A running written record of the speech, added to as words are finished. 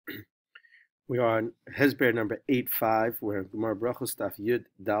We are on Hasbar number 8.5. We're in Gemara Brachos Daf Yud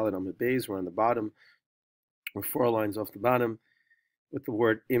Dalet Amud Beis. We're on the bottom. We're 4 lines off the bottom with the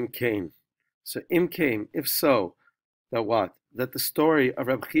word Im Kain. So Im Kain, if so, that what? That the story of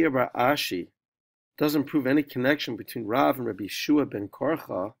Rabbi Chia bar Ashi doesn't prove any connection between Rav and Rabbi Shua ben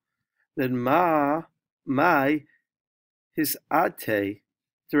Korcha, then my his ate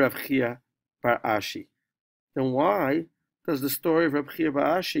to Rabbi Chia bar Ashi. Then why does the story of Rabbi Chia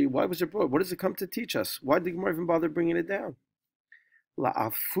bar Ashi, why was it brought? What does it come to teach us? Why did the Gemara even bother bringing it down?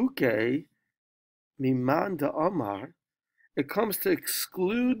 La'afuke miman da Amar, it comes to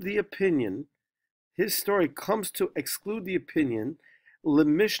exclude the opinion. His story comes to exclude the opinion,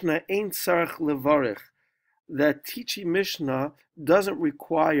 leMishnah ein tzarich levarich, that teaching Mishnah doesn't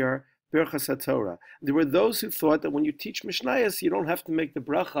require Berachas HaTorah. There were those who thought that when you teach Mishnayos, you don't have to make the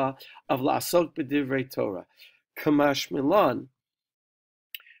bracha of La'asok b'divrei Torah. Kamash Milan,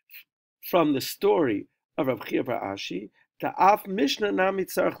 from the story of Rabbi Chia bar Ashi, ta'af Mishnah nami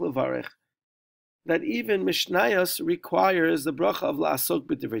tzarich levarich, that even Mishnayos requires the bracha of La'asok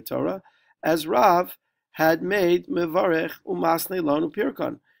b'divrei Torah, as Rav had made mevarech umasnei lanu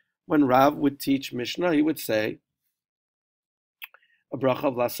pirkon. When Rav would teach Mishnah, he would say a bracha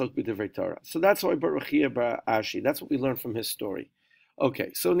of La'asok b'divrei Torah. So that's why Rabbi Chia bar Ashi, that's what we learned from his story.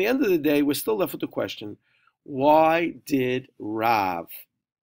 Okay, so in the end of the day, we're still left with the question, why did Rav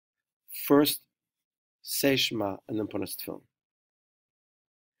first say Shema and then put on his tefillin?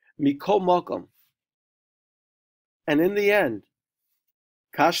 Mikol Malkom. And in the end,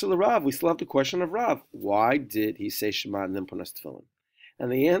 Kasha Rav, we still have the question of Rav. Why did he say Shema and then put on his tefillin?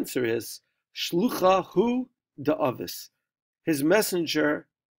 And the answer is, Shlucha hu da'avis. His messenger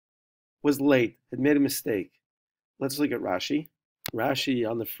was late, had made a mistake. Let's look at Rashi. Rashi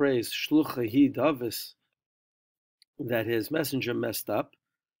on the phrase, Shlucha hi da'avis, that his messenger messed up.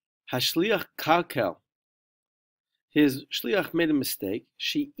 Hashliach kalkel. His shliach made a mistake.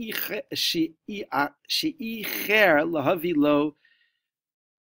 She'icher lahavi lo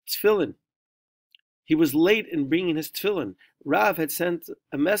tefillin. He was late in bringing his tefillin. Rav had sent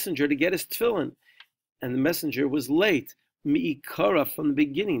a messenger to get his tefillin, and the messenger was late. Mi'ikara, from the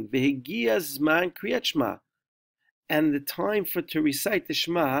beginning. Vehigia zman kriyat shema, and the time to recite the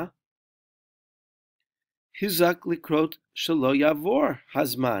Shema. Hizak likrot shelo yavor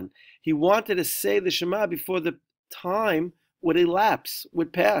hazman. He wanted to say the Shema before the time would elapse,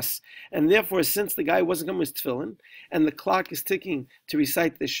 would pass. And therefore, since the guy wasn't coming with his tefillin, and the clock is ticking to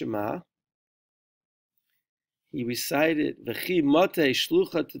recite the Shema, he recited, V'chi motei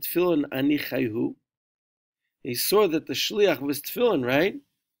shlucha tefillin ani chayhu. He saw that the shliach of his tefillin, right,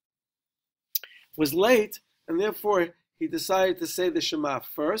 was late, and therefore he decided to say the Shema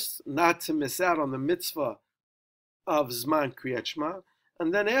first, not to miss out on the mitzvah of Zman Kriyat Shema,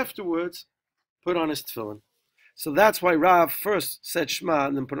 and then afterwards put on his tefillin. So that's why Rav first said Shema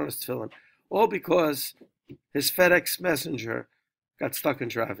and then put on his tefillin, all because his FedEx messenger got stuck in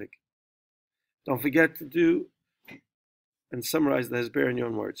traffic. Don't forget to do and summarize the Hasbar in your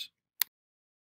own words.